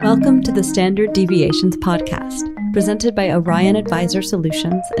Welcome to the Standard Deviations podcast, presented by Orion Advisor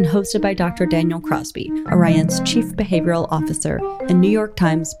Solutions and hosted by Dr. Daniel Crosby, Orion's Chief Behavioral Officer and New York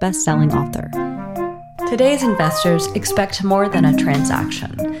Times best-selling author. Today's investors expect more than a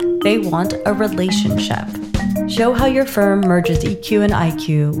transaction. They want a relationship. Show how your firm merges EQ and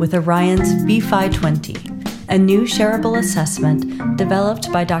IQ with Orion's V-Fi 20, a new shareable assessment developed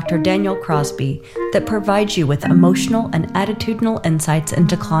by Dr. Daniel Crosby that provides you with emotional and attitudinal insights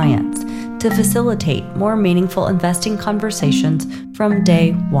into clients to facilitate more meaningful investing conversations from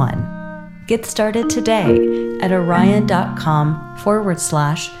day one. Get started today at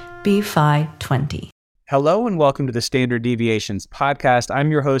orion.com/B-Fi20. Hello and welcome to the Standard Deviations podcast.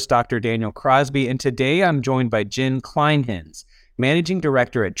 I'm your host, Dr. Daniel Crosby, and today I'm joined by Jen Clinehens, Managing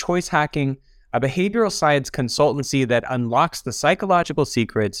Director at Choice Hacking, a behavioral science consultancy that unlocks the psychological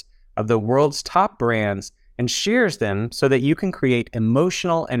secrets of the world's top brands and shares them so that you can create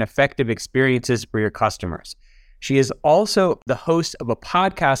emotional and effective experiences for your customers. She is also the host of a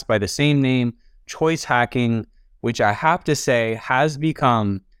podcast by the same name, Choice Hacking, which I have to say has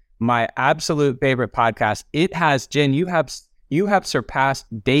become my absolute favorite podcast. It has, Jen, you have surpassed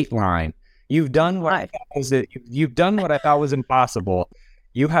Dateline. You've done what I thought was impossible.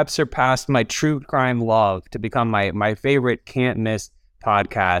 You have surpassed my true crime love to become my favorite can't miss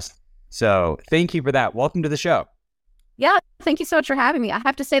podcast. So thank you for that. Welcome to the show. Yeah, thank you so much for having me. I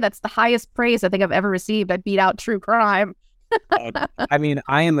have to say that's the highest praise I think I've ever received. I beat out true crime. I mean,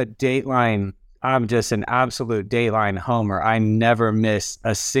 I am a Dateline. I'm just an absolute Dateline homer. I never miss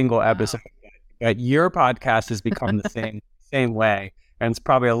a single episode. But your podcast has become the same way, and it's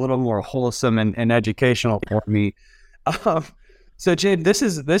probably a little more wholesome and educational for me. So Jen, this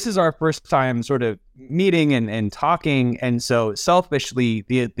is our first time sort of meeting and talking, and so selfishly,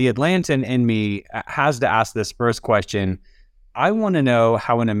 the Atlantan in me has to ask this first question. I want to know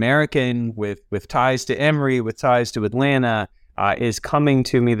how an American with ties to Emory, with ties to Atlanta, is coming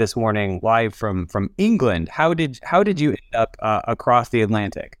to me this morning live from England. How did you end up across the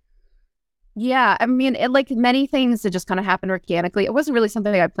Atlantic? Yeah, I mean, like many things, it just kind of happened organically. It wasn't really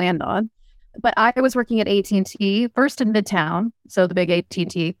something I planned on. But I was working at AT&T, first in Midtown, so the big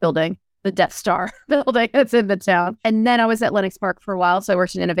AT&T building, the Death Star building that's in Midtown. And then I was at Lenox Park for a while, so I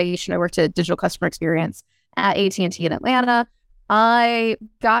worked in innovation. I worked at digital customer experience at AT&T in Atlanta. I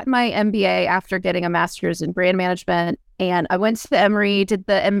got my MBA after getting a master's in brand management, and I went to Emory, did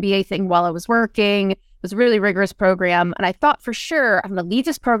the MBA thing while I was working. It was a really rigorous program, and I thought for sure, I'm going to leave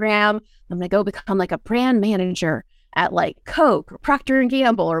this program. I'm going to go become like a brand manager at like Coke or Procter &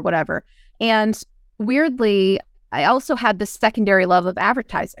 Gamble or whatever. And weirdly, I also had this secondary love of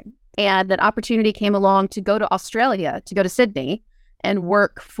advertising, and an opportunity came along to go to Australia, to go to Sydney and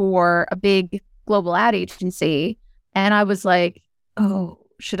work for a big global ad agency. And I was like, oh,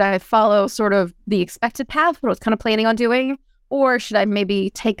 should I follow sort of the expected path, what I was kind of planning on doing? Or should I maybe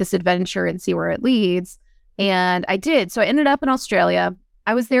take this adventure and see where it leads? And I did. So I ended up in Australia.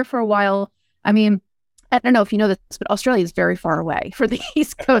 I was there for a while. I mean, I don't know if you know this, but Australia is very far away for the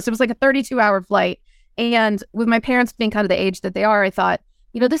East Coast. It was like a 32-hour flight. And with my parents being kind of the age that they are, I thought,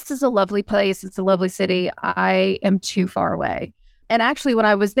 this is a lovely place. It's a lovely city. I am too far away. And actually, when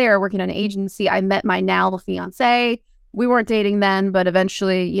I was there working on an agency, I met my now fiance. We weren't dating then, but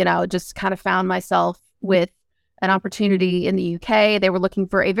eventually, just kind of found myself with an opportunity in the UK. They were looking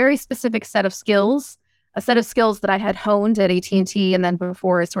for a very specific set of skills, a set of skills that I had honed at AT&T and then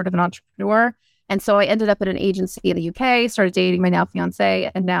before as sort of an entrepreneur. And so I ended up at an agency in the UK, started dating my now fiance,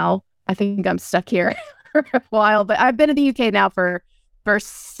 and now I think I'm stuck here for a while. But I've been in the UK now for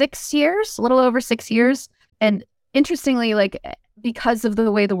 6 years, a little over 6 years. And interestingly, like because of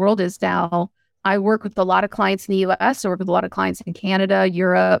the way the world is now, I work with a lot of clients in the US. I work with a lot of clients in Canada,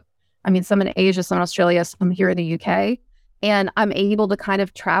 Europe. I mean, some in Asia, some in Australia, some here in the UK. And I'm able to kind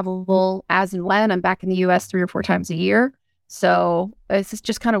of travel as and when. I'm back in the US 3 or 4 times a year. So it's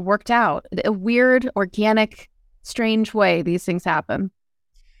just kind of worked out. A weird, organic, strange way these things happen.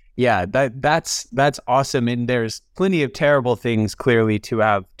 Yeah, that's awesome. And there's plenty of terrible things clearly to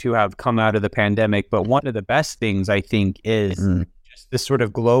have come out of the pandemic. But one of the best things I think is just this sort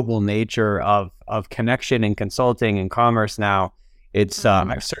of global nature of connection and consulting and commerce now. It's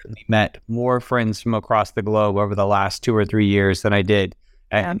I've certainly met more friends from across the globe over the last 2 or 3 years than I did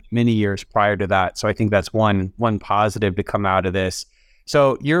many years prior to that. So I think that's one positive to come out of this.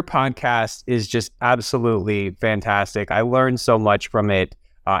 So your podcast is just absolutely fantastic. I learned so much from it.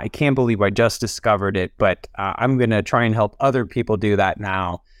 I can't believe I just discovered it, but I'm going to try and help other people do that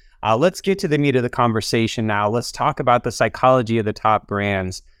now. Let's get to the meat of the conversation now. Let's talk about the psychology of the top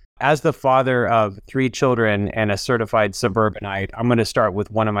brands. As the father of 3 children and a certified suburbanite, I'm going to start with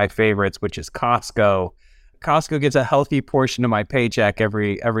one of my favorites, which is Costco. Costco gets a healthy portion of my paycheck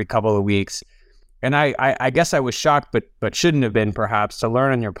every couple of weeks. And I guess I was shocked, but shouldn't have been perhaps, to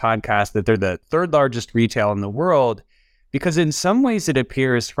learn on your podcast that they're the 3rd largest retail in the world, because in some ways it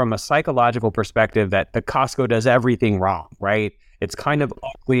appears from a psychological perspective that the Costco does everything wrong, right? It's kind of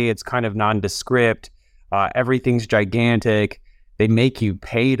ugly. It's kind of nondescript. Everything's gigantic. They make you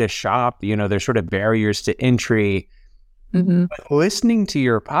pay to shop. There's sort of barriers to entry. Mm-hmm. But listening to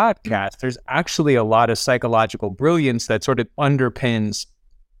your podcast, there's actually a lot of psychological brilliance that sort of underpins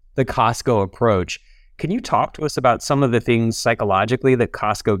the Costco approach. Can you talk to us about some of the things psychologically that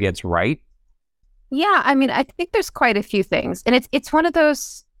Costco gets right? Yeah, I mean, I think there's quite a few things, and it's one of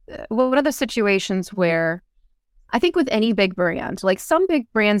those situations where I think with any big brand, like some big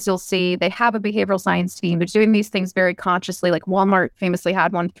brands you'll see, they have a behavioral science team. They're doing these things very consciously, like Walmart famously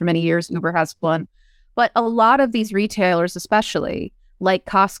had one for many years, Uber has one. But a lot of these retailers, especially like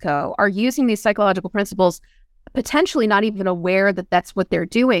Costco, are using these psychological principles, potentially not even aware that that's what they're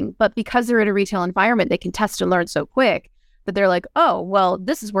doing. But because they're in a retail environment, they can test and learn so quick that they're like, oh, well,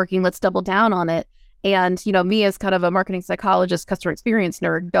 this is working. Let's double down on it. And, me as kind of a marketing psychologist, customer experience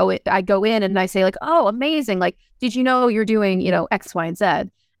nerd, I go in and I say like, oh, amazing. Like, did you know you're doing, X, Y, and Z?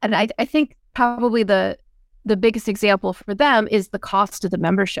 And I think probably the biggest example for them is the cost of the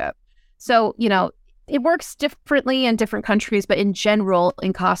membership. So, it works differently in different countries, but in general,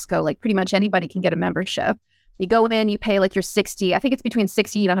 in Costco, like pretty much anybody can get a membership. You go in, you pay like your I think it's between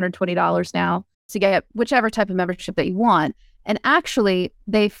 $60 and $120 now to get whichever type of membership that you want. And actually,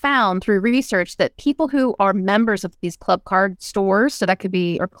 they found through research that people who are members of these club card stores, so that could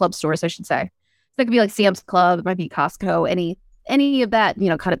be, or club stores, I should say. So that could be like Sam's Club, it might be Costco, any of that,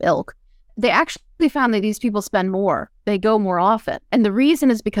 kind of ilk. They actually found that these people spend more. They go more often. And the reason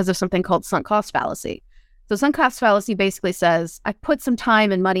is because of something called sunk cost fallacy. So sunk cost fallacy basically says, I put some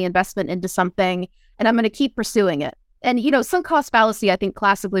time and money investment into something, and I'm going to keep pursuing it. And, sunk cost fallacy, I think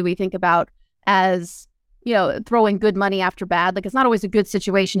classically we think about as throwing good money after bad. Like, it's not always a good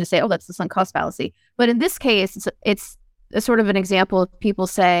situation to say, oh, that's the sunk cost fallacy. But in this case, it's a sort of an example of people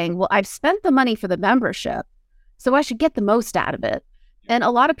saying, well, I've spent the money for the membership, so I should get the most out of it. And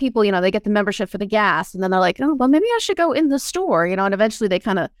a lot of people, they get the membership for the gas, and then they're like, oh, well, maybe I should go in the store, and eventually they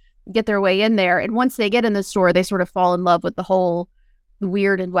kind of get their way in there. And once they get in the store, they sort of fall in love with the whole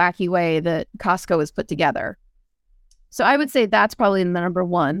weird and wacky way that Costco is put together. So I would say that's probably the number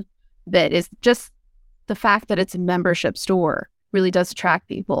one bit, is just the fact that it's a membership store really does attract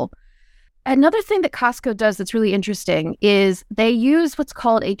people. Another thing that Costco does that's really interesting is they use what's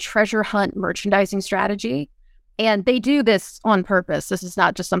called a treasure hunt merchandising strategy. And they do this on purpose. This is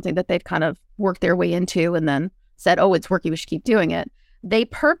not just something that they've kind of worked their way into and then said, oh, it's working, we should keep doing it. They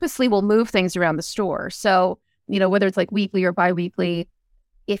purposely will move things around the store. So, whether it's like weekly or biweekly,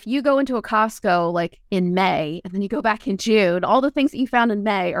 if you go into a Costco like in May and then you go back in June, all the things that you found in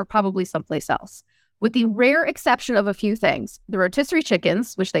May are probably someplace else. With the rare exception of a few things. The rotisserie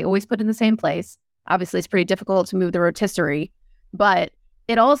chickens, which they always put in the same place. Obviously, it's pretty difficult to move the rotisserie, but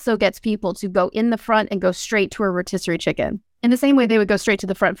it also gets people to go in the front and go straight to a rotisserie chicken. In the same way they would go straight to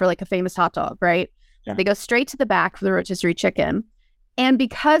the front for like a famous hot dog, right? Yeah. They go straight to the back for the rotisserie chicken. And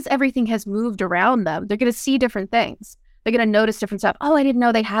because everything has moved around them, they're going to see different things. They're going to notice different stuff. Oh, I didn't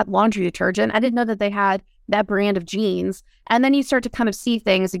know they had laundry detergent. I didn't know that they had that brand of jeans. And then you start to kind of see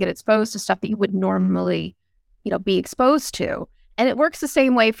things and get exposed to stuff that you would normally, be exposed to. And it works the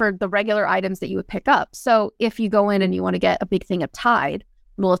same way for the regular items that you would pick up. So if you go in and you want to get a big thing of Tide,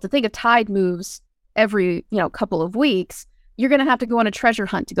 well, if the thing of Tide moves every, couple of weeks, you're going to have to go on a treasure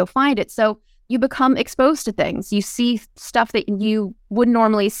hunt to go find it. So you become exposed to things. You see stuff that you wouldn't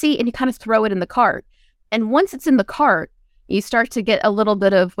normally see, and you kind of throw it in the cart. And once it's in the cart, you start to get a little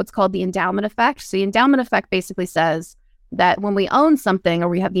bit of what's called the endowment effect. So the endowment effect basically says that when we own something or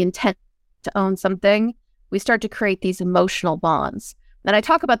we have the intent to own something, we start to create these emotional bonds. And I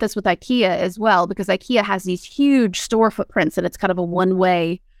talk about this with IKEA as well, because IKEA has these huge store footprints and it's kind of a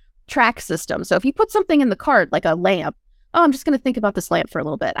one-way track system. So if you put something in the cart, like a lamp, oh, I'm just going to think about this lamp for a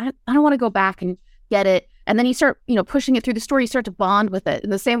little bit. I don't want to go back and get it. And then you start, pushing it through the store, you start to bond with it.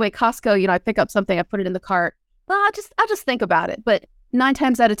 In the same way, Costco, I pick up something, I put it in the cart. Well, I'll just think about it. But 9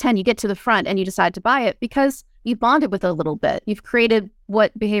 times out of 10, you get to the front and you decide to buy it because you bonded with it a little bit. You've created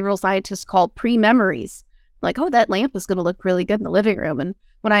what behavioral scientists call pre-memories. Like, oh, that lamp is going to look really good in the living room. And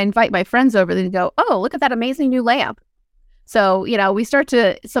when I invite my friends over, they go, oh, look at that amazing new lamp. So, we start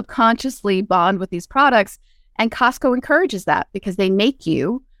to subconsciously bond with these products. And Costco encourages that because they make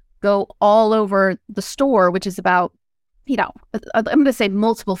you go all over the store, which is about I'm going to say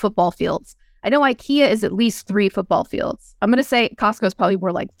multiple football fields. I know IKEA is at least 3 football fields. I'm going to say Costco is probably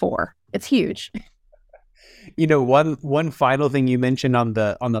more like 4. It's huge. One final thing you mentioned on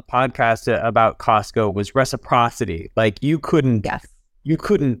the podcast about Costco was reciprocity. Like you couldn't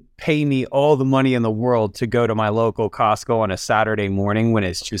pay me all the money in the world to go to my local Costco on a Saturday morning when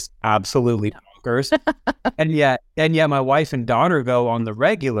it's just absolutely bonkers. and yet my wife and daughter go on the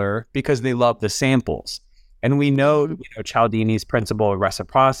regular because they love the samples. And we know, Cialdini's principle of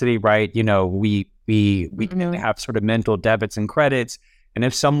reciprocity, right? We have sort of mental debits and credits. And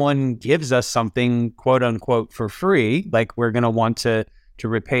if someone gives us something, quote unquote, for free, like we're going to want to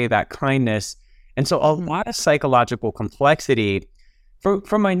repay that kindness. And so a lot of psychological complexity.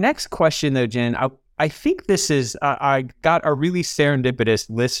 For my next question, though, Jen, I think this is, I got a really serendipitous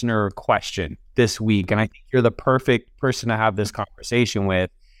listener question this week. And I think you're the perfect person to have this conversation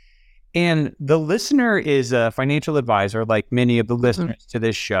with. And the listener is a financial advisor, like many of the listeners to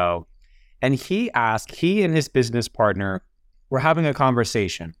this show. And he and his business partner were having a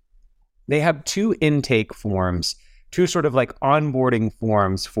conversation. They have 2 intake forms, 2 sort of like onboarding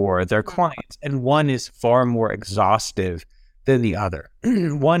forms for their clients. And one is far more exhaustive than the other.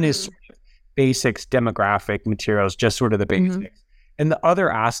 One is sort of basics, demographic materials, just sort of the basics. And the other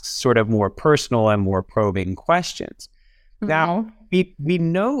asks sort of more personal and more probing questions. Now, we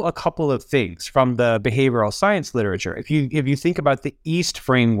know a couple of things from the behavioral science literature. If you think about the EAST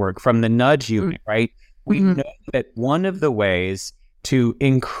framework from the nudge unit, right? We know that one of the ways to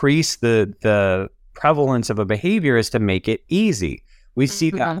increase the prevalence of a behavior is to make it easy. We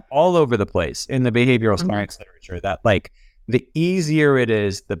see that all over the place in the behavioral science literature, that like the easier it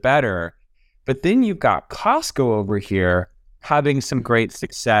is, the better. But then you've got Costco over here having some great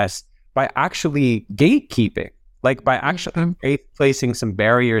success by actually gatekeeping. Like by actually placing some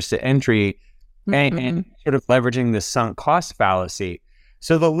barriers to entry and sort of leveraging the sunk cost fallacy.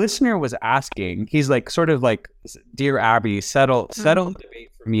 So the listener was asking, he's like, sort of like, dear Abby, settle the debate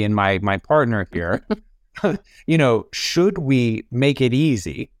for me and my partner here. Should we make it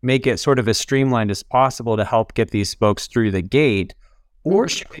easy, make it sort of as streamlined as possible to help get these folks through the gate? Or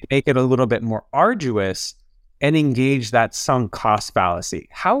should we make it a little bit more arduous and engage that sunk cost fallacy?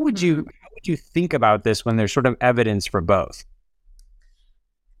 How would you think about this when there's sort of evidence for both?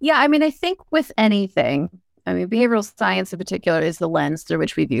 Yeah, I mean, I think with anything, behavioral science in particular is the lens through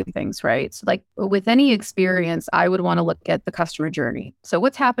which we view things, right? So like with any experience, I would want to look at the customer journey. So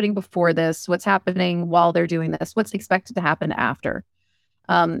what's happening before this? What's happening while they're doing this? What's expected to happen after?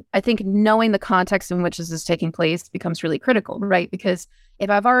 I think knowing the context in which this is taking place becomes really critical, right? Because if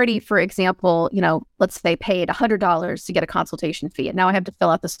I've already, for example, let's say paid $100 to get a consultation fee, and now I have to fill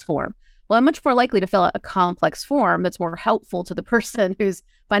out this form. Well, I'm much more likely to fill out a complex form that's more helpful to the person who's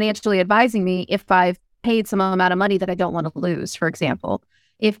financially advising me if I've paid some amount of money that I don't want to lose, for example.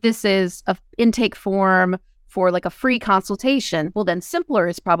 If this is an intake form for like a free consultation, well, then simpler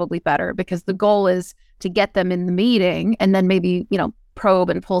is probably better because the goal is to get them in the meeting and then maybe, probe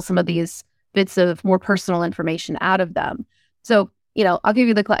and pull some of these bits of more personal information out of them. So, I'll give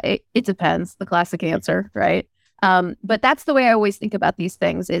you it depends, the classic answer, right? But that's the way I always think about these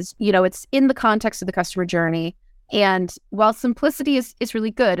things is, it's in the context of the customer journey. And while simplicity is really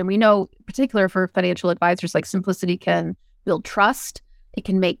good, and we know, in particular for financial advisors, like simplicity can build trust. It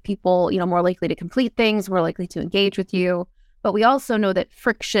can make people, more likely to complete things, more likely to engage with you. But we also know that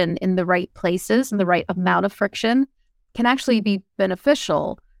friction in the right places and the right amount of friction can actually be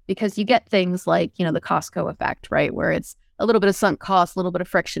beneficial because you get things like, the Costco effect, right? Where it's a little bit of sunk cost, a little bit of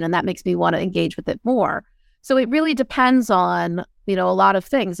friction, and that makes me want to engage with it more. So it really depends on, a lot of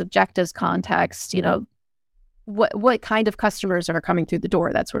things, objectives, context, what kind of customers are coming through the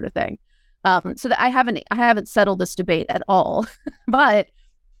door, that sort of thing. So that I haven't settled this debate at all. But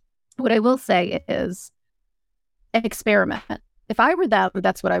what I will say is experiment. If I were them,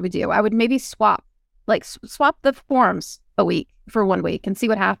 that's what I would do. I would maybe swap the forms a week for 1 week and see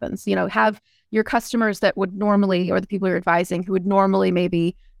what happens. Have your customers that would normally, or the people you're advising who would normally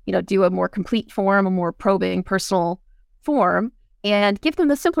maybe, do a more complete form, a more probing personal form, and give them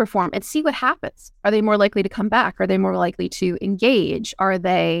the simpler form and see what happens. Are they more likely to come back? Are they more likely to engage? Are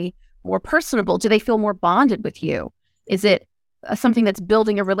they more personable? Do they feel more bonded with you? Is it something that's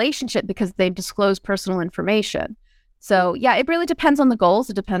building a relationship because they've disclosed personal information? So yeah, it really depends on the goals.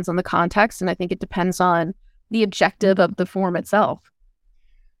 It depends on the context. And I think it depends on the objective of the form itself.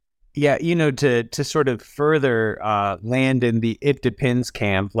 Yeah, to sort of further land in the it depends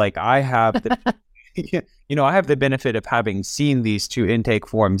camp, like I have the, I have the benefit of having seen these 2 intake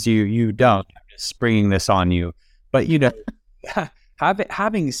forms. You don't. I'm just springing this on you. But,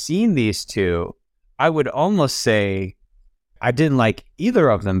 having seen these 2, I would almost say I didn't like either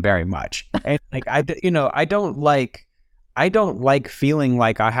of them very much. And like, I don't like feeling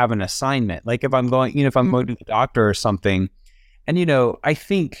like I have an assignment. Like if I'm going, if I'm going to the doctor or something, and, I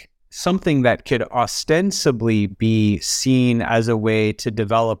think something that could ostensibly be seen as a way to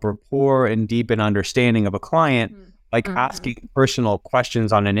develop rapport and deepen understanding of a client, like asking personal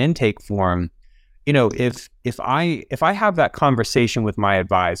questions on an intake form, if I have that conversation with my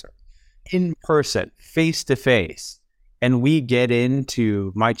advisor in person, face to face, and we get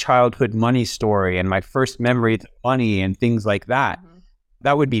into my childhood money story and my first memories of money and things like that,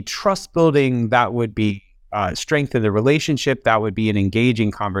 that would be trust building. That would be strengthen the relationship. That would be an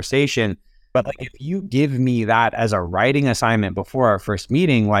engaging conversation. But like, if you give me that as a writing assignment before our first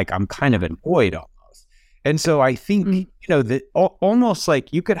meeting, like I'm kind of annoyed almost. And so I think, that almost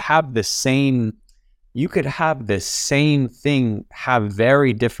like you could have the same thing have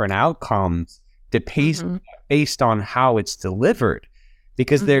very different outcomes based on how it's delivered.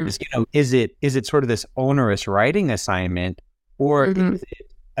 Because there's, is it sort of this onerous writing assignment, or is it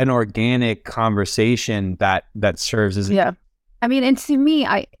an organic conversation that serves as I mean, and to me,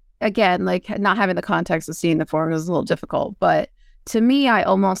 again, like not having the context of seeing the form is a little difficult, but to me, I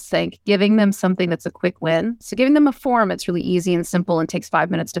almost think giving them something that's a quick win. So giving them a form that's really easy and simple and takes 5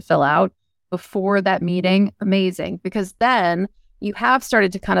 minutes to fill out before that meeting, amazing, because then you have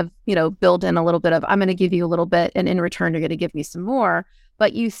started to kind of, build in a little bit of, I'm going to give you a little bit, and in return, you're going to give me some more,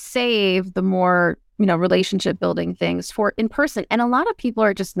 but you save the more, relationship building things for in person. And a lot of people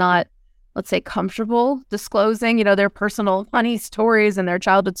are just not, let's say, comfortable disclosing, their personal funny stories and their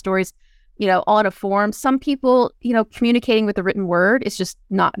childhood stories, on a form. Some people, communicating with the written word is just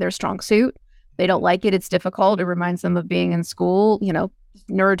not their strong suit. They don't like it. It's difficult. It reminds them of being in school,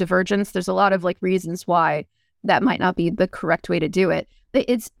 neurodivergence. There's a lot of reasons why that might not be the correct way to do it.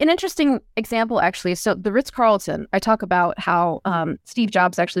 It's an interesting example, actually. So the Ritz-Carlton, I talk about how Steve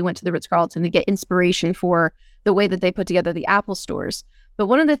Jobs actually went to the Ritz-Carlton to get inspiration for the way that they put together the Apple stores. But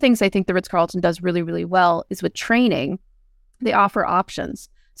one of the things I think the Ritz-Carlton does really, really well is with training, they offer options.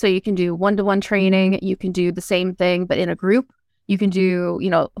 So you can do one-to-one training. You can do the same thing, but in a group. You can do,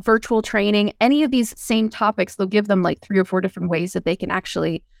 virtual training. Any of these same topics, they'll give them 3 or 4 different ways that they can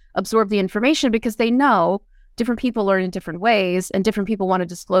actually absorb the information, because they know different people learn in different ways, and different people want to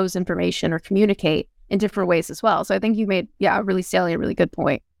disclose information or communicate in different ways as well. So I think you made, a really salient, really good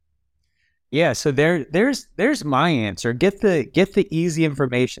point. Yeah. So there's my answer. Get the easy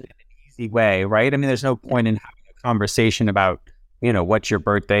information in an easy way, right? I mean, there's no point in having a conversation about, what's your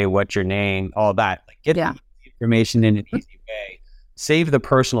birthday, what's your name, all that. Get the information in an easy way. Save the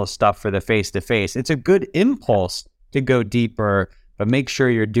personal stuff for the face-to-face. It's a good impulse to go deeper, but make sure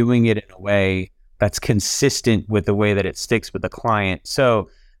you're doing it in a way that's consistent with the way that it sticks with the client. So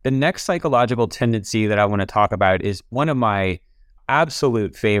the next psychological tendency that I want to talk about is one of my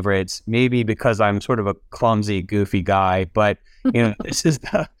absolute favorites, maybe because I'm sort of a clumsy, goofy guy, but this is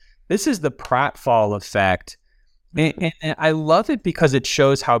the pratfall effect. And I love it because it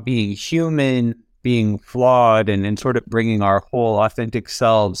shows how being human, being flawed, and sort of bringing our whole authentic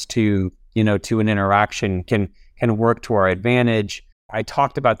selves to an interaction can work to our advantage. I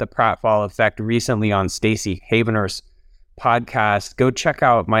talked about the pratfall effect recently on Stacey Havener's podcast. Go check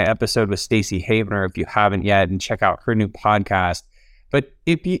out my episode with Stacey Havener if you haven't yet, and check out her new podcast. But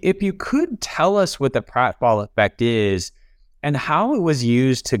if you could tell us what the pratfall effect is and how it was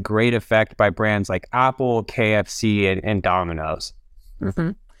used to great effect by brands like Apple, KFC, and Domino's.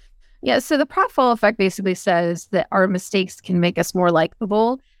 Yeah, so the pratfall effect basically says that our mistakes can make us more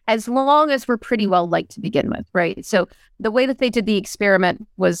likable as long as we're pretty well liked to begin with, right? So the way that they did the experiment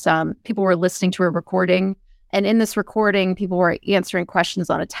was people were listening to a recording, and in this recording, people were answering questions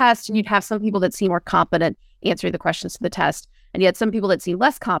on a test, and you'd have some people that seem more competent answering the questions to the test, and you had some people that seem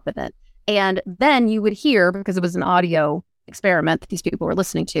less competent. And then you would hear, because it was an audio experiment that these people were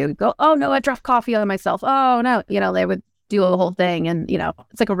listening to, go, oh no, I dropped coffee on myself. Oh no, they would do the whole thing, and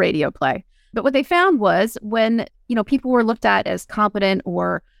it's like a radio play. But what they found was when people were looked at as competent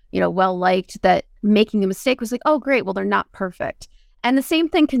or well liked, that making a mistake was like, oh great, well they're not perfect. And the same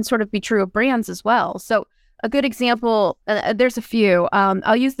thing can sort of be true of brands as well. So a good example, there's a few.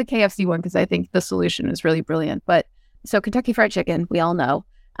 I'll use the KFC one because I think the solution is really brilliant. But so Kentucky Fried Chicken, we all know.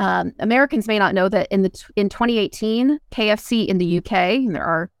 Americans may not know that in 2018, KFC in the UK, and there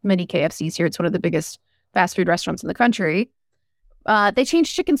are many KFCs here, it's one of the biggest fast food restaurants in the country, they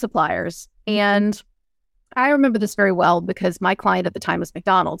changed chicken suppliers. And I remember this very well because my client at the time was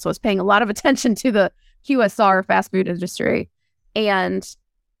McDonald's. So I was paying a lot of attention to the QSR fast food industry. And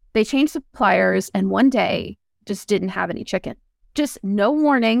they changed suppliers, and one day just didn't have any chicken. Just no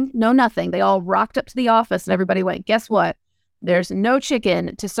warning, no nothing. They all rocked up to the office and everybody went, guess what? There's no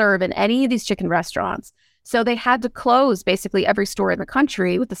chicken to serve in any of these chicken restaurants. So they had to close basically every store in the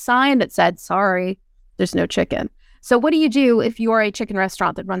country with a sign that said, sorry, there's no chicken. So what do you do if you're a chicken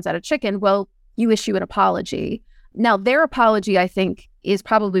restaurant that runs out of chicken? Well, you issue an apology. Now, their apology, I think, is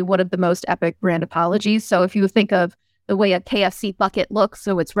probably one of the most epic brand apologies. So if you think of the way a KFC bucket looks,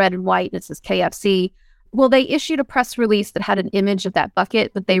 so it's red and white and it says KFC, well, they issued a press release that had an image of that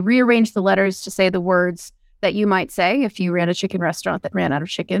bucket, but they rearranged the letters to say the words that you might say if you ran a chicken restaurant that ran out of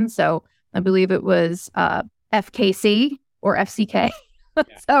chicken. So I believe it was FKC or FCK. Yeah.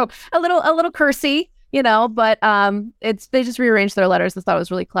 So a little cursy, but they just rearranged their letters. I thought it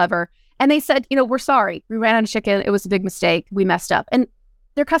was really clever. And they said, we're sorry. We ran out of chicken. It was a big mistake. We messed up. And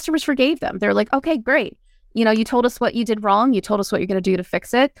their customers forgave them. They're like, okay, great. You told us what you did wrong. You told us what you're going to do to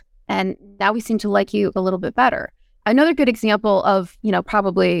fix it. And now we seem to like you a little bit better. Another good example of,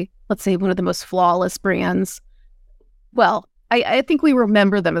 probably, let's say, one of the most flawless brands. Well, I think we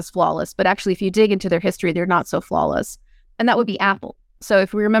remember them as flawless, but actually, if you dig into their history, they're not so flawless. And that would be Apple. So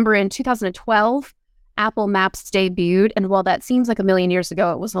if we remember in 2012, Apple Maps debuted. And while that seems like a million years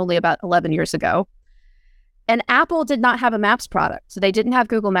ago, it was only about 11 years ago. And Apple did not have a Maps product. So they didn't have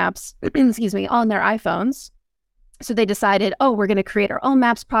Google Maps, excuse me, on their iPhones. So they decided, we're going to create our own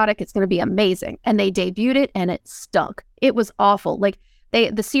Maps product. It's going to be amazing. And they debuted it and it stunk. It was awful. Like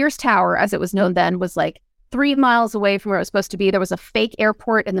the Sears Tower, as it was known then, was like 3 miles away from where it was supposed to be. There was a fake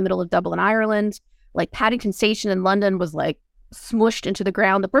airport in the middle of Dublin, Ireland. Like Paddington Station in London was like smushed into the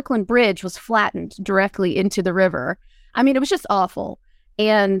ground. The Brooklyn Bridge was flattened directly into the river. I mean, it was just awful.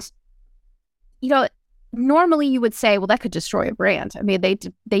 And, normally you would say, well, that could destroy a brand. I mean, they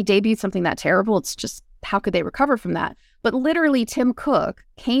debuted something that terrible. It's just, how could they recover from that? But literally Tim Cook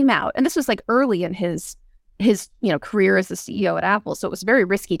came out, and this was like early in his career as the CEO at Apple. So it was a very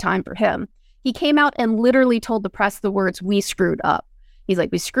risky time for him. He came out and literally told the press the words, "We screwed up." He's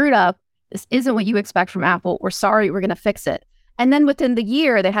like, "We screwed up. This isn't what you expect from Apple. We're sorry. We're going to fix it." And then within the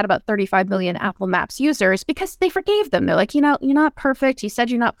year, they had about 35 million Apple Maps users because they forgave them. They're like, you're not perfect. You said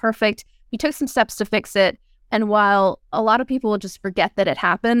you're not perfect. You took some steps to fix it. And while a lot of people will just forget that it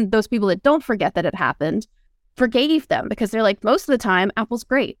happened, those people that don't forget that it happened forgave them because they're like, most of the time, Apple's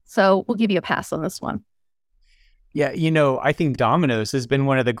great. So we'll give you a pass on this one. Yeah, I think Domino's has been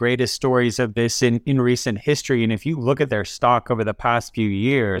one of the greatest stories of this in recent history. And if you look at their stock over the past few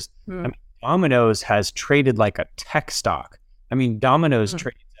years, I mean, Domino's has traded like a tech stock. I mean, Domino's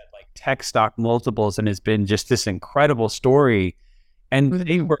trades at like tech stock multiples and has been just this incredible story. And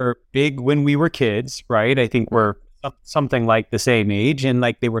they were big when we were kids, right? I think we're something like the same age. And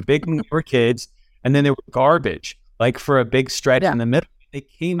like they were big when we were kids. And then they were garbage, like for a big stretch in the middle. They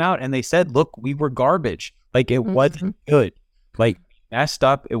came out and they said, look, we were garbage. Like it wasn't good. Like messed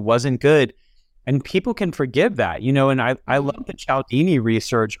up. It wasn't good. And people can forgive that, and I love the Cialdini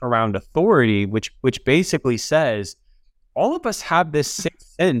research around authority, which basically says all of us have this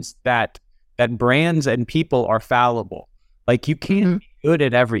sixth sense that brands and people are fallible. Like you can't be good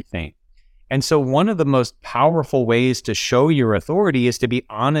at everything. And so one of the most powerful ways to show your authority is to be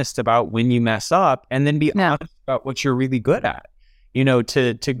honest about when you mess up and then be honest about what you're really good at.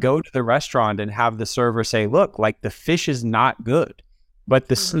 To go to the restaurant and have the server say, look, like the fish is not good, but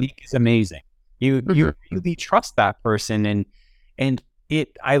the steak is amazing. You really trust that person. And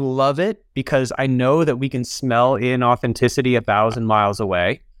I love it because I know that we can smell inauthenticity 1,000 miles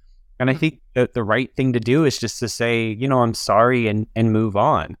away. And I think that the right thing to do is just to say, I'm sorry and move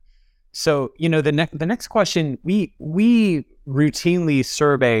on. So, the next question, we routinely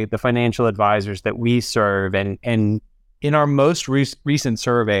survey the financial advisors that we serve. And in our most recent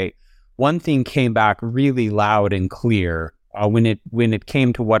survey, one thing came back really loud and clear when it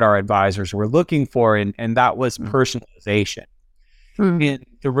came to what our advisors were looking for, and that was personalization. And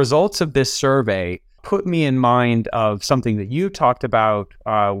the results of this survey put me in mind of something that you talked about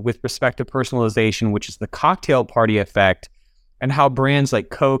with respect to personalization, which is the cocktail party effect, and how brands like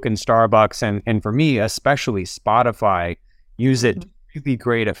Coke and Starbucks, and for me, especially Spotify, use it to really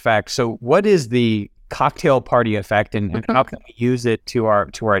great effect. So what is the cocktail party effect and how can we use it to our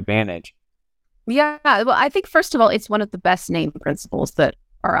advantage? Yeah, well, I think first of all, it's one of the best named principles that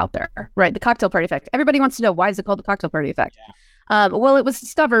are out there, right? The cocktail party effect. Everybody wants to know, why is it called the cocktail party effect? Well, it was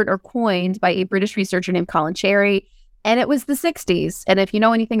discovered or coined by a British researcher named Colin Cherry, and it was the 60s. And if you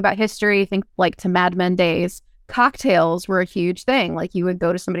know anything about history, think like to Mad Men days, cocktails were a huge thing. Like you would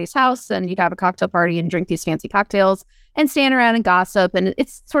go to somebody's house and you'd have a cocktail party and drink these fancy cocktails and stand around and gossip. And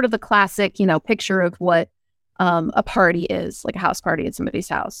it's sort of the classic, picture of what a party is, like a house party at somebody's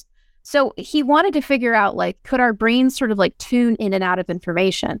house. So he wanted to figure out, like, could our brains sort of like tune in and out of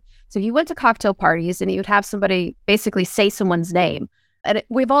information? So he went to cocktail parties and he would have somebody basically say someone's name. And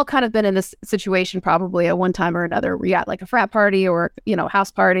we've all kind of been in this situation probably at one time or another. We got like a frat party or,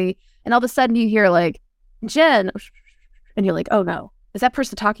 house party. And all of a sudden you hear like, Jen, and you're like, oh no, is that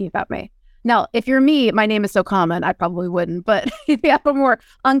person talking about me? Now, if you're me, my name is so common, I probably wouldn't. But if you have a more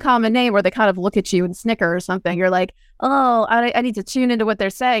uncommon name where they kind of look at you and snicker or something, you're like, oh, I need to tune into what they're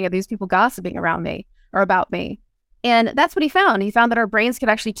saying. Are these people gossiping around me or about me? And that's what he found. He found that our brains could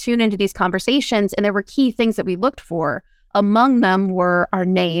actually tune into these conversations. And there were key things that we looked for. Among them were our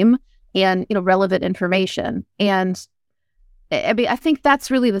name and, relevant information. And I mean, I think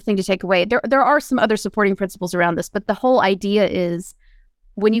that's really the thing to take away. There are some other supporting principles around this, but the whole idea is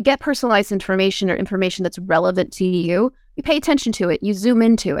when you get personalized information or information that's relevant to you, you pay attention to it, you zoom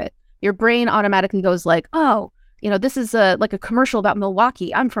into it. Your brain automatically goes like, oh, this is like a commercial about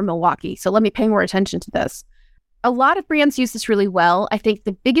Milwaukee. I'm from Milwaukee, so let me pay more attention to this. A lot of brands use this really well. I think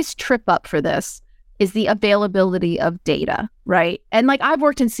the biggest trip up for this is the availability of data, right? And like I've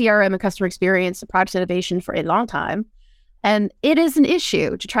worked in CRM and customer experience and product innovation for a long time. And it is an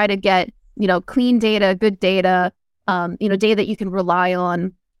issue to try to get, clean data, good data, data that you can rely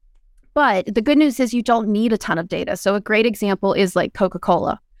on. But the good news is you don't need a ton of data. So a great example is like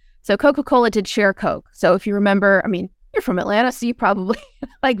Coca-Cola. So Coca-Cola did share Coke. So if you remember, I mean, you're from Atlanta, so you probably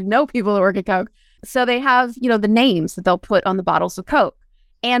like know people that work at Coke. So they have, the names that they'll put on the bottles of Coke.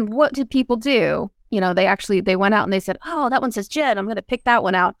 And what did people do? They went out and they said, oh, that one says Jen, I'm going to pick that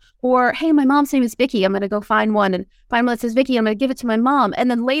one out. Or, hey, my mom's name is Vicky. I'm going to go find one and find one that says Vicky. I'm going to give it to my mom. And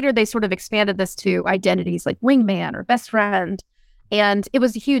then later they sort of expanded this to identities like wingman or best friend. And it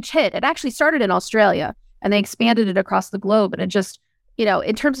was a huge hit. It actually started in Australia and they expanded it across the globe. And it just,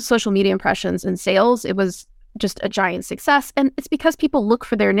 in terms of social media impressions and sales, it was just a giant success. And it's because people look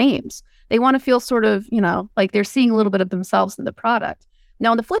for their names. They want to feel sort of, like they're seeing a little bit of themselves in the product.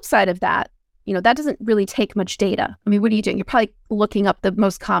 Now, on the flip side of that, that doesn't really take much data. I mean, what are you doing? You're probably looking up the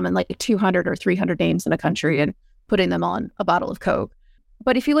most common, like 200 or 300 names in a country and putting them on a bottle of Coke.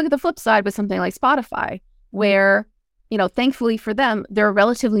 But if you look at the flip side with something like Spotify, where, thankfully for them, they're a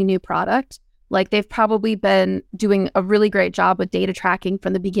relatively new product. Like they've probably been doing a really great job with data tracking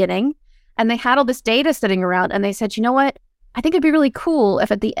from the beginning. And they had all this data sitting around and they said, you know what? I think it'd be really cool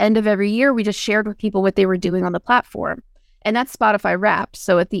if at the end of every year, we just shared with people what they were doing on the platform. And that's Spotify Wrapped.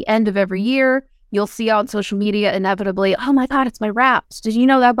 So at the end of every year, you'll see on social media inevitably, oh my God, it's my Wrapped. Did you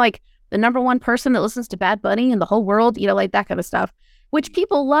know that I'm like the number one person that listens to Bad Bunny in the whole world? Like that kind of stuff, which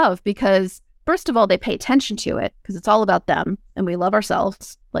people love because first of all, they pay attention to it because it's all about them and we love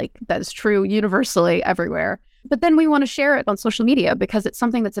ourselves. Like that is true universally everywhere. But then we want to share it on social media because it's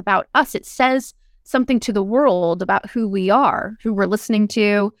something that's about us. It says something to the world about who we are, who we're listening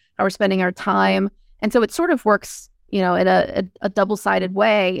to, how we're spending our time. And so it sort of works in a double-sided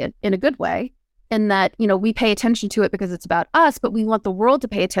way, in a good way, in that, we pay attention to it because it's about us, but we want the world to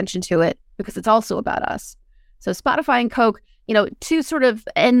pay attention to it because it's also about us. So Spotify and Coke, two sort of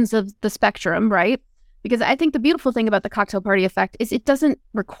ends of the spectrum, right? Because I think the beautiful thing about the cocktail party effect is it doesn't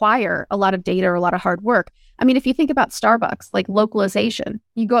require a lot of data or a lot of hard work. I mean, if you think about Starbucks, like localization,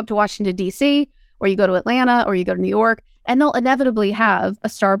 you go up to Washington, D.C., or you go to Atlanta, or you go to New York, and they'll inevitably have a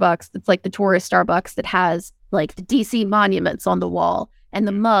Starbucks that's like the tourist Starbucks that has like the DC monuments on the wall and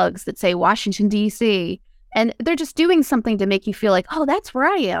the mugs that say Washington, DC. And they're just doing something to make you feel like, oh, that's where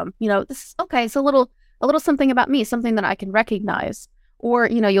I am. This is okay. It's a little something about me, something that I can recognize. Or,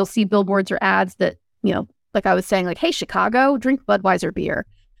 you'll see billboards or ads that, like I was saying, like, hey, Chicago, drink Budweiser beer.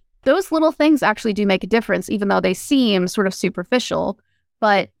 Those little things actually do make a difference, even though they seem sort of superficial.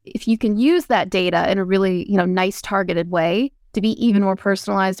 But if you can use that data in a really, nice targeted way to be even more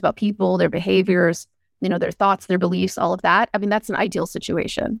personalized about people, their behaviors, their thoughts, their beliefs, all of that. I mean, that's an ideal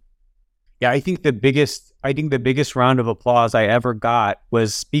situation. Yeah, I think the biggest round of applause I ever got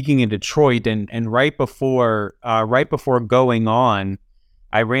was speaking in Detroit, and right before going on,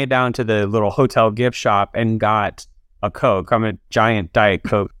 I ran down to the little hotel gift shop and got a Coke. I'm a giant Diet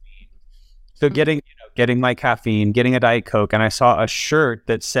Coke. So getting my caffeine, getting a Diet Coke, and I saw a shirt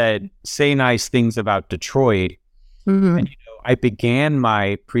that said, say nice things about Detroit. Mm-hmm. And, I began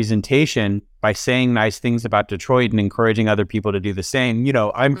my presentation by saying nice things about Detroit and encouraging other people to do the same.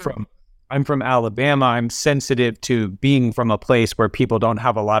 I'm from Alabama. I'm sensitive to being from a place where people don't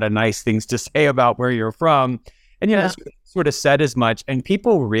have a lot of nice things to say about where you're from. And, sort of said as much. And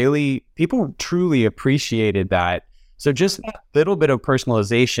people truly appreciated that. So just a little bit of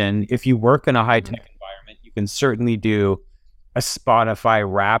personalization. If you work in a high-tech environment, you can certainly do a Spotify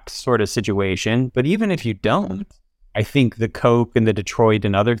Wrapped sort of situation. But even if you don't, I think the Coke and the Detroit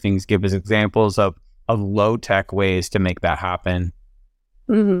and other things give us examples of low tech ways to make that happen.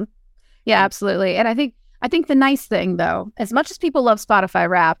 Mm-hmm. Yeah, absolutely. And I think the nice thing, though, as much as people love Spotify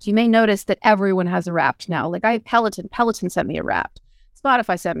Wrapped, you may notice that everyone has a Wrapped now. Like Peloton sent me a Wrapped.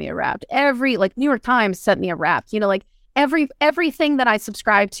 Spotify sent me a Wrapped. New York Times sent me a Wrapped. Like everything that I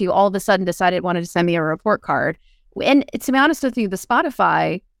subscribed to all of a sudden decided it wanted to send me a report card. And to be honest with you, the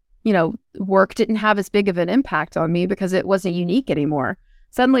Spotify, work didn't have as big of an impact on me because it wasn't unique anymore.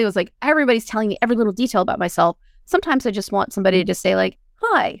 Suddenly it was like, everybody's telling me every little detail about myself. Sometimes I just want somebody to just say like,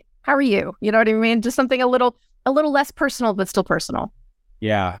 hi, how are you? You know what I mean? Just something a little less personal, but still personal.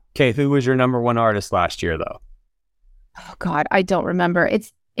 Yeah. Okay. Who was your number one artist last year, though? Oh God, I don't remember.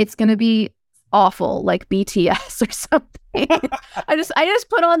 It's going to be awful, like BTS or something. I just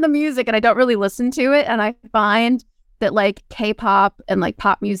put on the music and I don't really listen to it. And I find that like K-pop and like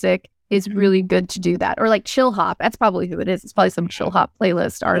pop music is really good to do that. Or like chill hop. That's probably who it is. It's probably some chill hop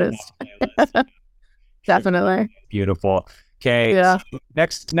playlist artist. Definitely. Beautiful. Okay. Yeah. So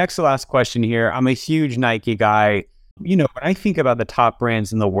next to last question here. I'm a huge Nike guy. When I think about the top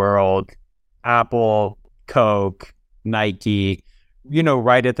brands in the world, Apple, Coke, Nike,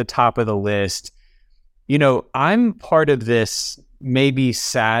 right at the top of the list, I'm part of this maybe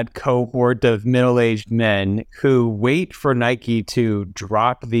sad cohort of middle-aged men who wait for Nike to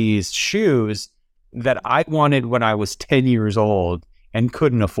drop these shoes that I wanted when I was 10 years old and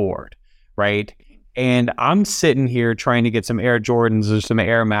couldn't afford, right? And I'm sitting here trying to get some Air Jordans or some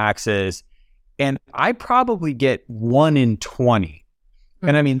Air Maxes, and I probably get 1 in 20.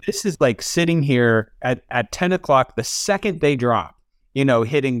 And I mean, this is like sitting here at 10 o'clock the second they drop,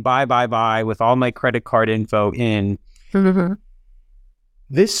 hitting buy with all my credit card info in. Mm-hmm.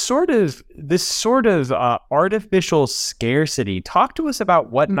 This sort of artificial scarcity. Talk to us about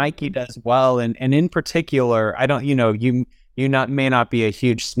what Nike does well, and in particular, I don't, you may not be a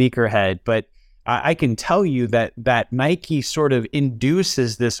huge sneakerhead, but I can tell you that Nike sort of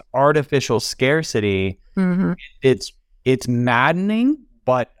induces this artificial scarcity. Mm-hmm. It's maddening,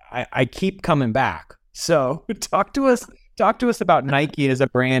 but I keep coming back. So talk to us about Nike as a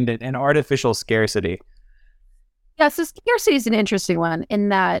brand and artificial scarcity. Yeah, so scarcity is an interesting one in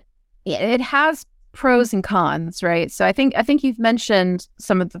that it has pros and cons, right? So I think you've mentioned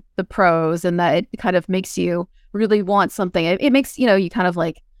some of the pros, and that it kind of makes you really want something. It makes, you kind of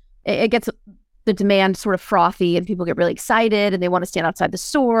like, it gets the demand sort of frothy and people get really excited and they want to stand outside the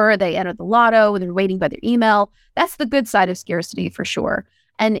store. They enter the lotto and they're waiting by their email. That's the good side of scarcity for sure.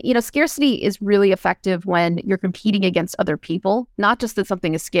 And, scarcity is really effective when you're competing against other people, not just that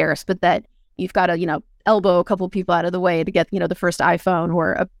something is scarce, but that you've got to, elbow a couple of people out of the way to get, the first iPhone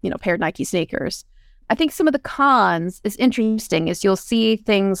or a pair of Nike sneakers. I think some of the cons is interesting is you'll see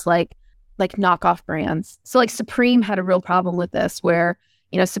things like knockoff brands. So like Supreme had a real problem with this where,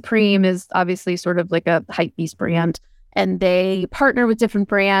 Supreme is obviously sort of like a hypebeast brand, and they partner with different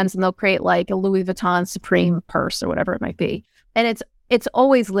brands and they'll create like a Louis Vuitton Supreme purse or whatever it might be. And it's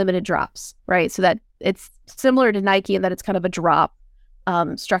always limited drops, right? So that it's similar to Nike in that it's kind of a drop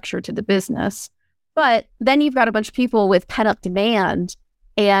structure to the business. But then you've got a bunch of people with pent-up demand,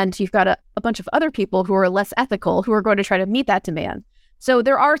 and you've got a bunch of other people who are less ethical who are going to try to meet that demand. So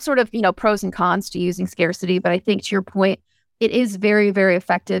there are sort of, pros and cons to using scarcity. But I think to your point, it is very, very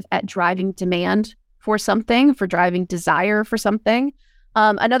effective at driving demand for something, for driving desire for something.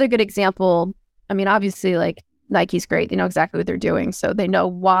 Another good example, I mean, obviously, like Nike's great. They know exactly what they're doing. So they know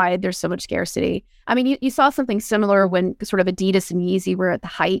why there's so much scarcity. I mean, you saw something similar when sort of Adidas and Yeezy were at the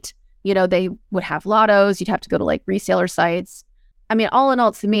height. They would have lottos. You'd have to go to like reseller sites. I mean, all in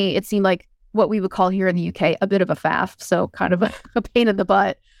all, to me, it seemed like what we would call here in the UK a bit of a faff. So kind of a pain in the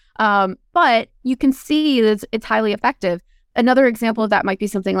butt. But you can see that it's highly effective. Another example of that might be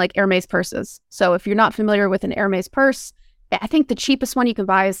something like Hermes purses. So if you're not familiar with an Hermes purse, I think the cheapest one you can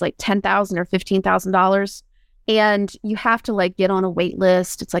buy is like $10,000 or $15,000. And you have to like get on a wait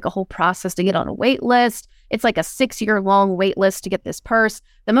list. It's like a whole process to get on a wait list. It's like a 6-year-long wait list to get this purse.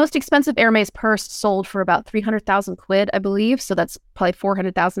 The most expensive Hermes purse sold for about 300,000 quid, I believe. So that's probably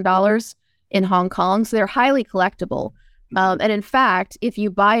 $400,000 in Hong Kong. So they're highly collectible. And in fact, if you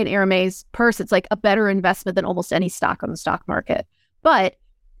buy an Hermes purse, it's like a better investment than almost any stock on the stock market. But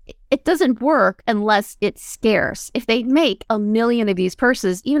it doesn't work unless it's scarce. If they make 1 million of these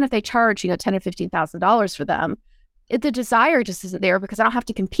purses, even if they charge, $10,000 or $15,000 for them, the desire just isn't there because I don't have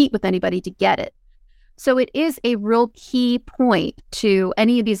to compete with anybody to get it. So it is a real key point to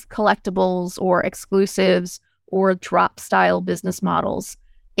any of these collectibles or exclusives or drop style business models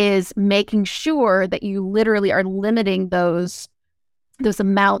is making sure that you literally are limiting those those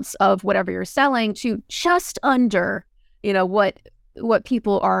amounts of whatever you're selling to just under, what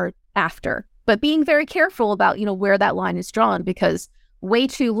people are after. But being very careful about, where that line is drawn, because way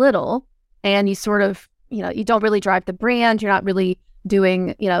too little and you sort of, you don't really drive the brand. You're not really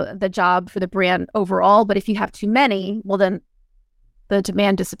doing, the job for the brand overall. But if you have too many, well, then the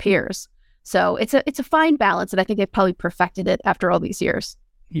demand disappears. So it's a fine balance. And I think they've probably perfected it after all these years.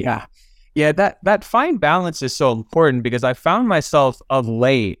 Yeah. Yeah, that fine balance is so important, because I found myself of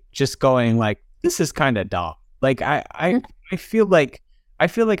late just going like, this is kind of dumb. Like I feel like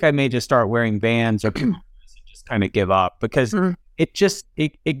I may just start wearing Vans or just kind of give up, because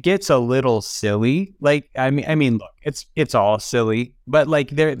it gets a little silly. Like I mean, look, it's all silly, but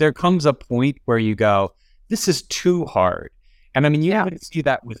like there comes a point where you go, this is too hard. And I mean, you even see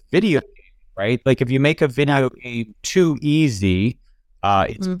that with video games, right? Like if you make a video game too easy,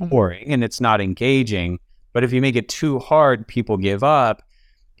 it's boring and it's not engaging. But if you make it too hard, people give up.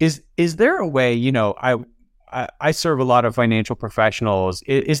 Is there a way, I serve a lot of financial professionals.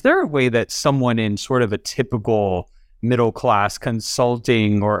 Is there a way that someone in sort of a typical middle class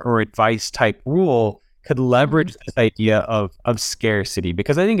consulting or advice type role could leverage this idea of scarcity?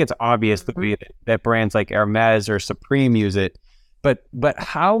 Because I think it's obvious the way that brands like Hermes or Supreme use it. But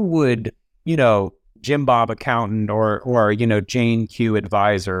how would, Jim Bob accountant or Jane Q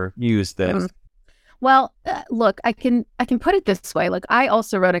advisor use this? Well, look, I can put it this way. Like I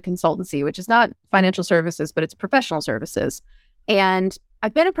also run a consultancy, which is not financial services, but it's professional services. And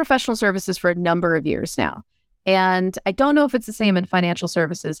I've been in professional services for a number of years now. And I don't know if it's the same in financial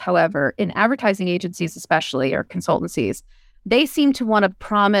services. However, in advertising agencies, especially, or consultancies, they seem to want to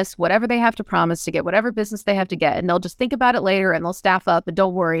promise whatever they have to promise to get whatever business they have to get. And they'll just think about it later and they'll staff up and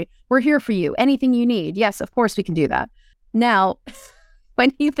don't worry, we're here for you. Anything you need. Yes, of course we can do that. Now,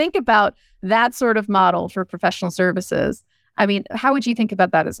 when you think about that sort of model for professional services, I mean, how would you think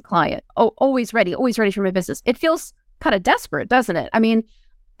about that as a client? Oh, always ready for my business. It feels kind of desperate, doesn't it? I mean,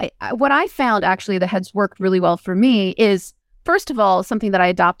 what I found actually that has worked really well for me is, first of all, something that I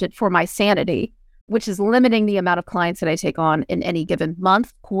adopted for my sanity, which is limiting the amount of clients that I take on in any given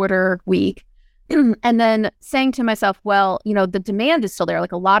month, quarter, week. And then saying to myself, well, the demand is still there.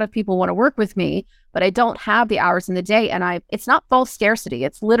 Like a lot of people want to work with me, but I don't have the hours in the day. And it's not false scarcity.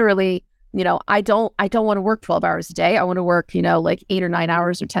 It's literally, I don't want to work 12 hours a day. I want to work, like 8 or 9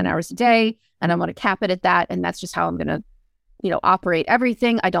 hours or 10 hours a day. And I want to cap it at that. And that's just how I'm going to, operate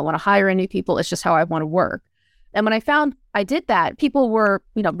everything. I don't want to hire any people. It's just how I want to work. And when I found I did that, people were,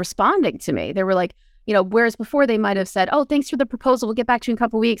 responding to me. They were like, whereas before they might have said, oh, thanks for the proposal. We'll get back to you in a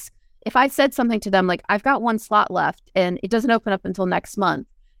couple of weeks. If I said something to them, like, I've got one slot left and it doesn't open up until next month,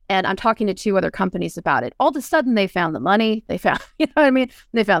 and I'm talking to 2 other companies about it, all of a sudden they found the money, they found,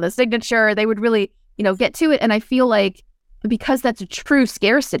 they found the signature, they would really, get to it. And I feel like because that's a true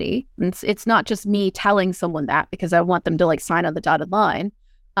scarcity, it's not just me telling someone that because I want them to sign on the dotted line.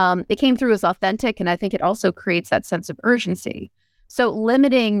 It came through as authentic. And I think it also creates that sense of urgency. So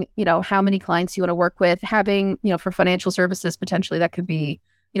limiting, how many clients you want to work with, having, for financial services, potentially that could be,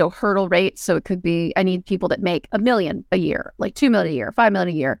 hurdle rates. So it could be, I need people that make $1 million a year, like $2 million a year, $5 million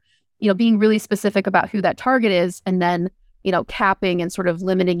a year, being really specific about who that target is, and then, capping and sort of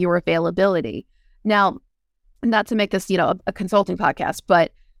limiting your availability. Now, not to make this, a consulting podcast,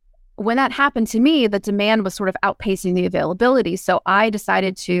 but when that happened to me, the demand was sort of outpacing the availability. So I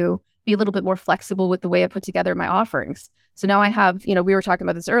decided to be a little bit more flexible with the way I put together my offerings. So now I have, we were talking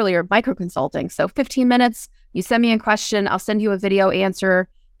about this earlier, micro consulting. So 15 minutes, you send me a question, I'll send you a video answer,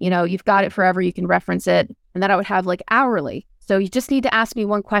 you've got it forever, you can reference it. And then I would have hourly. So you just need to ask me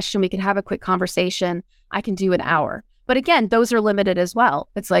one question. We can have a quick conversation. I can do an hour. But again, those are limited as well.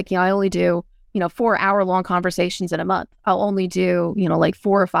 It's I only do, 4-hour-long conversations in a month. I'll only do,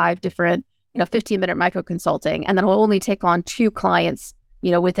 4 or 5 different, 15-minute micro consulting. And then I'll only take on 2 clients,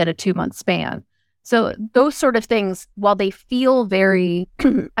 within a 2-month span. So those sort of things, while they feel very,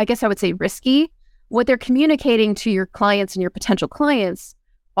 I guess I would say risky, what they're communicating to your clients and your potential clients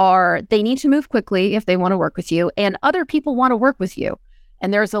are they need to move quickly if they want to work with you, and other people want to work with you.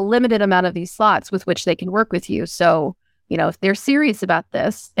 And there's a limited amount of these slots with which they can work with you. So, if they're serious about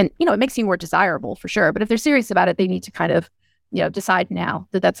this, and, it makes you more desirable for sure, but if they're serious about it, they need to kind of, decide now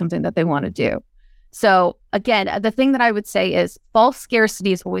that that's something that they want to do. So again, the thing that I would say is false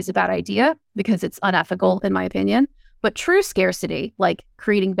scarcity is always a bad idea because it's unethical, in my opinion. But true scarcity, like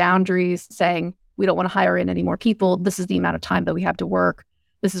creating boundaries, saying we don't want to hire in any more people, this is the amount of time that we have to work,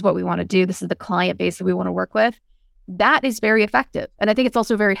 this is what we want to do, this is the client base that we want to work with, that is very effective. And I think it's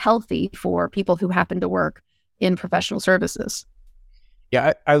also very healthy for people who happen to work in professional services.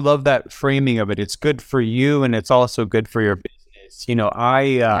 Yeah, I love that framing of it. It's good for you and it's also good for your business.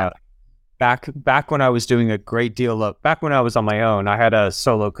 is. Back when I was doing a great deal of, back when I was on my own, I had a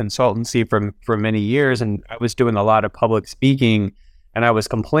solo consultancy for many years, and I was doing a lot of public speaking, and I was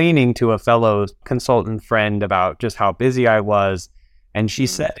complaining to a fellow consultant friend about just how busy I was. And she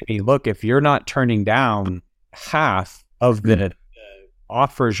said to me, look, if you're not turning down half of the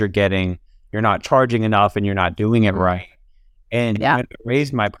offers you're getting, you're not charging enough and you're not doing it right. And when I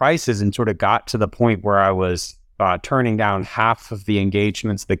raised my prices and sort of got to the point where I was turning down half of the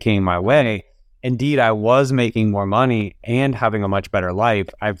engagements that came my way, indeed, I was making more money and having a much better life.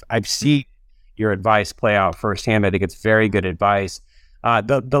 I've seen your advice play out firsthand. I think it's very good advice.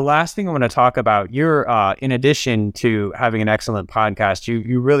 The last thing I want to talk about, you're in addition to having an excellent podcast,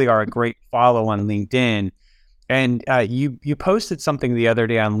 you really are a great follow on LinkedIn. And you posted something the other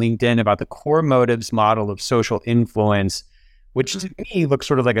day on LinkedIn about the core motives model of social influence, which to me looks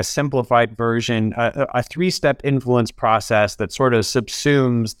sort of like a simplified version, a three-step influence process that sort of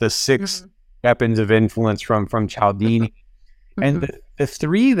subsumes the six weapons of influence from Cialdini. And the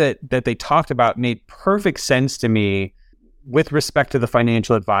three that they talked about made perfect sense to me with respect to the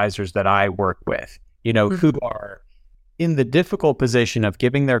financial advisors that I work with, who are in the difficult position of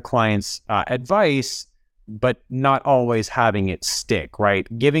giving their clients advice, but not always having it stick, right?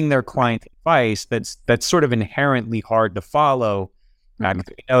 Giving their client advice that's sort of inherently hard to follow. We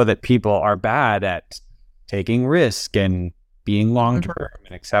know that people are bad at taking risk and being long-term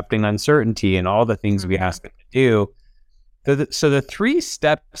and accepting uncertainty and all the things we ask them to do. So the three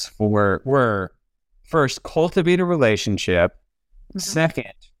steps were first, cultivate a relationship.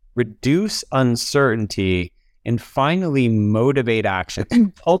 Second, reduce uncertainty. And finally, motivate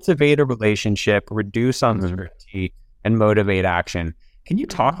action. Cultivate a relationship, reduce uncertainty, and motivate action. Can you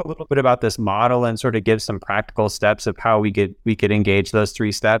talk a little bit about this model and sort of give some practical steps of how we could engage those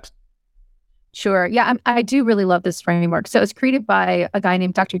three steps? Sure. Yeah, I do really love this framework. So it's created by a guy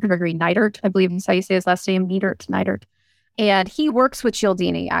named Dr. Gregory Neidert. I believe that's how you say his last name, Neidert. And he works with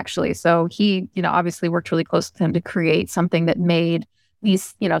Cialdini, actually. So he, obviously worked really close with him to create something that made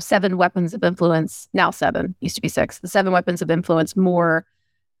these, 7 weapons of influence, now 7, used to be 6, the 7 weapons of influence more,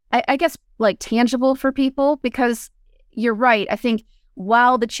 I guess, like tangible for people, because you're right. I think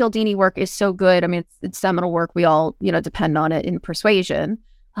while the Cialdini work is so good, I mean, it's seminal work. We all, depend on it in persuasion.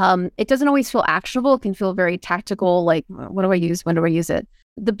 It doesn't always feel actionable. It can feel very tactical, like, what do I use? When do I use it?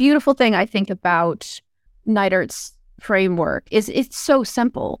 The beautiful thing, I think, about Neidert's framework is it's so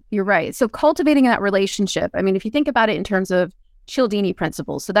simple. You're right. So cultivating that relationship, I mean, if you think about it in terms of Cialdini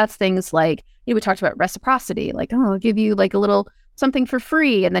principles, so that's things like, we talked about reciprocity, like, I'll give you like a little something for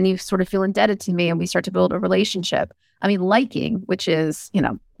free, and then you sort of feel indebted to me, and we start to build a relationship. I mean, liking, which is,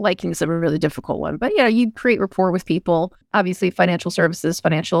 liking is a really difficult one, but, you create rapport with people. Obviously, financial services,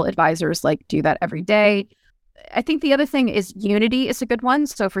 financial advisors do that every day. I think the other thing is unity is a good one.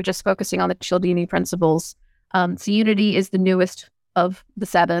 So if we're just focusing on the Cialdini principles, so unity is the newest of the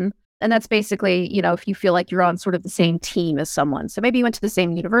 7. And that's basically, if you feel like you're on sort of the same team as someone. So maybe you went to the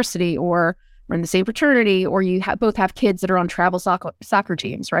same university or are in the same fraternity, or you both have kids that are on travel soccer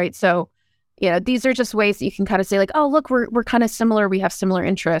teams, right? So, these are just ways that you can kind of say like, oh, look, we're kind of similar. We have similar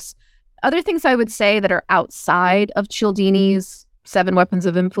interests. Other things I would say that are outside of Cialdini's 7 weapons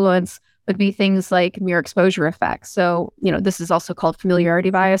of influence would be things like mere exposure effects. So, this is also called familiarity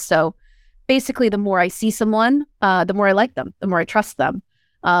bias. So basically, the more I see someone, the more I like them, the more I trust them.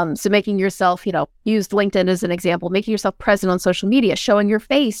 So making yourself, used LinkedIn as an example, making yourself present on social media, showing your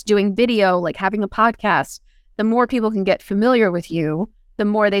face, doing video, like having a podcast, the more people can get familiar with you, the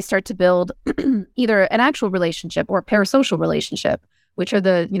more they start to build either an actual relationship or a parasocial relationship, which are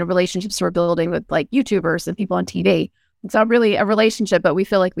the, relationships we're building with like YouTubers and people on TV. It's not really a relationship, but we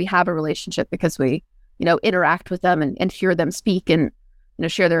feel like we have a relationship because we, interact with them and hear them speak and,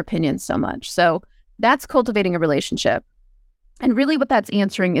 share their opinions so much. So that's cultivating a relationship. And really what that's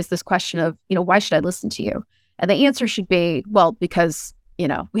answering is this question of, why should I listen to you? And the answer should be, well, because,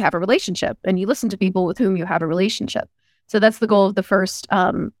 we have a relationship and you listen to people with whom you have a relationship. So that's the goal of the first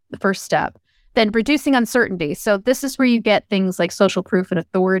step. Then reducing uncertainty. So this is where you get things like social proof and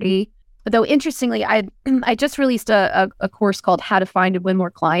authority. Though interestingly, I just released a course called How to Find and Win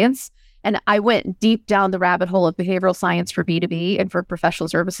More Clients. And I went deep down the rabbit hole of behavioral science for B2B and for professional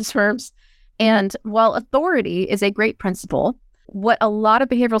services firms. And while authority is a great principle, what a lot of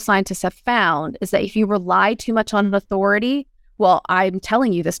behavioral scientists have found is that if you rely too much on authority, well, I'm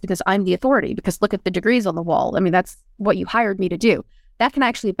telling you this because I'm the authority, because look at the degrees on the wall. I mean, that's what you hired me to do. That can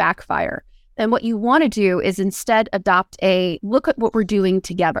actually backfire. And what you want to do is instead adopt look at what we're doing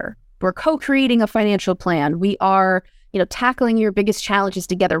together. We're co-creating a financial plan. We are, tackling your biggest challenges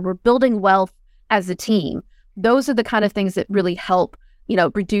together. We're building wealth as a team. those are the kind of things that really help,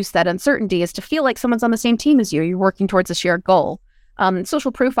 reduce that uncertainty, is to feel like someone's on the same team as you. You're working towards a shared goal.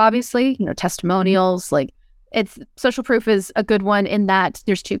 Social proof, obviously, testimonials, social proof is a good one in that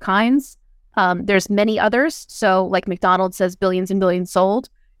there's two kinds. There's many others. So like McDonald's says, billions and billions sold.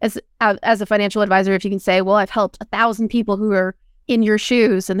 As a financial advisor, if you can say, well, I've helped 1,000 people who are in your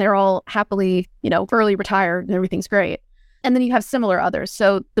shoes and they're all happily, early retired and everything's great. And then you have similar others.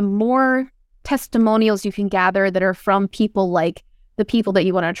 So the more testimonials you can gather that are from people like the people that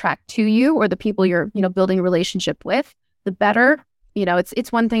you want to attract to you, or the people you're, building a relationship with, the better.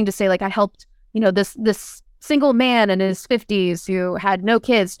 It's one thing to say, like, I helped, this single man in his 50s who had no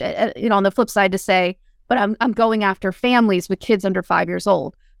kids, on the flip side to say, but I'm going after families with kids under 5 years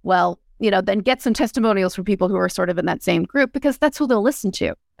old. Well, then get some testimonials from people who are sort of in that same group, because that's who they'll listen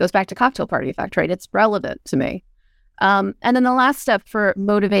to. Goes back to cocktail party effect, right? It's relevant to me. And then the last step for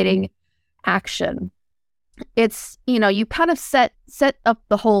motivating action, it's, you kind of set up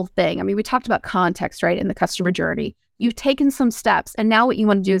the whole thing. I mean, we talked about context, right? In the customer journey, you've taken some steps, and now what you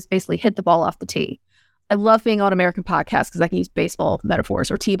want to do is basically hit the ball off the tee. I love being on American podcasts because I can use baseball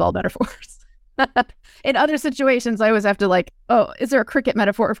metaphors or t-ball metaphors. In other situations, I always have to is there a cricket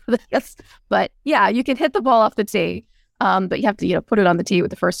metaphor for this? But yeah, you can hit the ball off the tee, but you have to, put it on the tee with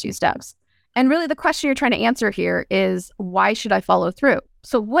the first two steps. And really the question you're trying to answer here is, why should I follow through?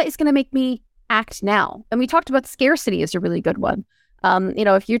 So what is going to make me act now? And we talked about scarcity is a really good one.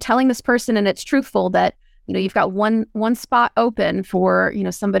 If you're telling this person and it's truthful that, you've got one spot open for,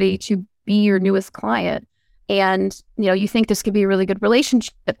 somebody to be your newest client, and, you think this could be a really good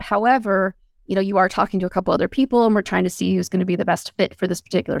relationship. However, you are talking to a couple other people and we're trying to see who's going to be the best fit for this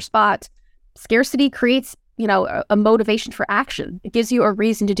particular spot. Scarcity creates, a motivation for action. It gives you a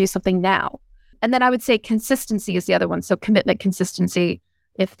reason to do something now. And then I would say consistency is the other one. So commitment, consistency.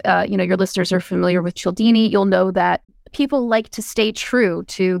 If, your listeners are familiar with Cialdini, you'll know that people like to stay true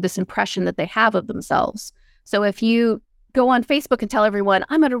to this impression that they have of themselves. So if you go on Facebook and tell everyone,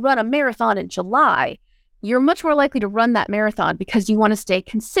 I'm going to run a marathon in July, you're much more likely to run that marathon because you want to stay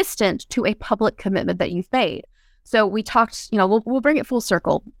consistent to a public commitment that you've made. So we talked, we'll bring it full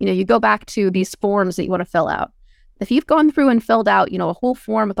circle. You go back to these forms that you want to fill out. If you've gone through and filled out, a whole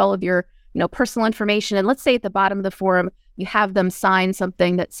form with all of your, personal information, and let's say at the bottom of the form, you have them sign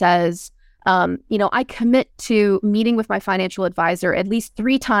something that says, I commit to meeting with my financial advisor at least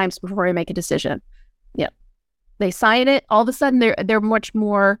 3 times before I make a decision. Yeah. They sign it, all of a sudden they're much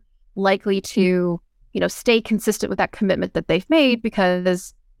more likely to, stay consistent with that commitment that they've made,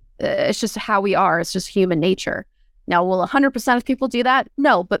 because it's just how we are. It's just human nature. Now, will 100% of people do that?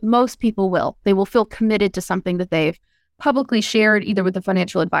 No, but most people will. They will feel committed to something that they've publicly shared, either with a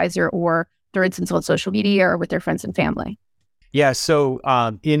financial advisor or, for instance, on social media, or with their friends and family. Yeah. So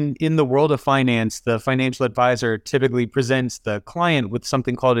in the world of finance, the financial advisor typically presents the client with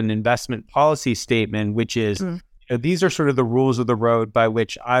something called an investment policy statement, which is, these are sort of the rules of the road by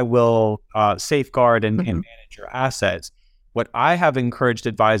which I will safeguard and manage your assets. What I have encouraged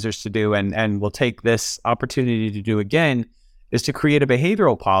advisors to do, and will take this opportunity to do again, is to create a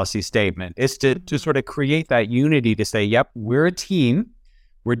behavioral policy statement. It's to sort of create that unity to say, yep, we're a team.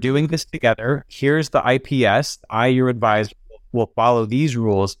 We're doing this together. Here's the IPS. I, your advisor, will follow these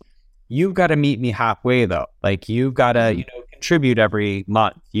rules. You've got to meet me halfway, though. Like, you've got to, contribute every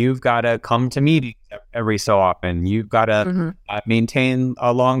month. You've got to come to meetings every so often. You've got to maintain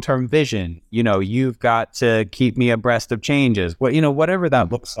a long-term vision. You've got to keep me abreast of changes. Whatever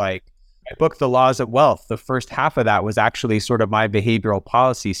that looks like. My book, The Laws of Wealth, the first half of that was actually sort of my behavioral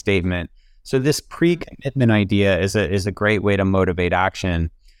policy statement. So this pre-commitment idea is a great way to motivate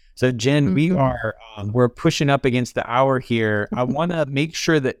action. So Jen, we're pushing up against the hour here. I want to make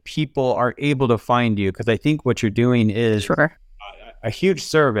sure that people are able to find you, because I think what you're doing is a huge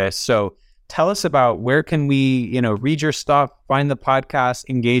service. So tell us about, where can we, read your stuff, find the podcast,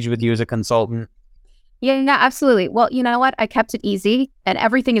 engage with you as a consultant? Yeah, absolutely. Well, you know what? I kept it easy, and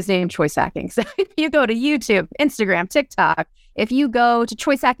everything is named Choice Hacking. So if you go to YouTube, Instagram, TikTok, if you go to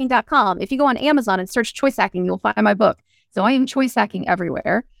choicehacking.com, if you go on Amazon and search Choice Hacking, you'll find my book. So I am Choice Hacking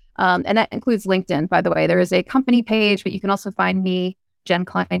everywhere. And that includes LinkedIn, by the way. There is a company page, but you can also find me, Jen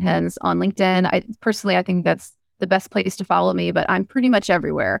Clinehens, on LinkedIn. I think that's the best place to follow me, but I'm pretty much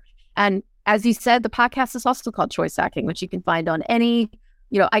everywhere. And as you said, the podcast is also called Choice Hacking, which you can find on any,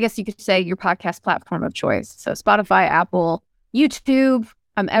 I guess you could say, your podcast platform of choice. So Spotify, Apple, YouTube,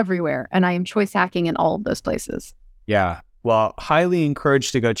 I'm everywhere. And I am Choice Hacking in all of those places. Yeah. Well, highly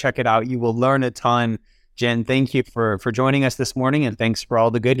encouraged to go check it out. You will learn a ton. Jen, thank you for joining us this morning, and thanks for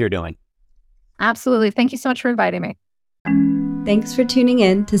all the good you're doing. Absolutely. Thank you so much for inviting me. Thanks for tuning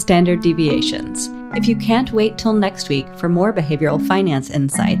in to Standard Deviations. If you can't wait till next week for more behavioral finance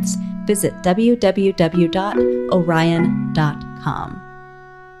insights, visit www.orion.com.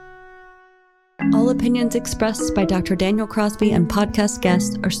 All opinions expressed by Dr. Daniel Crosby and podcast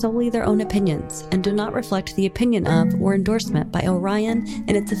guests are solely their own opinions and do not reflect the opinion of or endorsement by Orion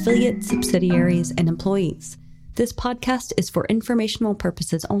and its affiliates, subsidiaries, and employees. This podcast is for informational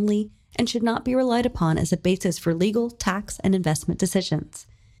purposes only and should not be relied upon as a basis for legal, tax, and investment decisions.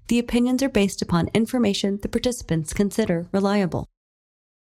 The opinions are based upon information the participants consider reliable.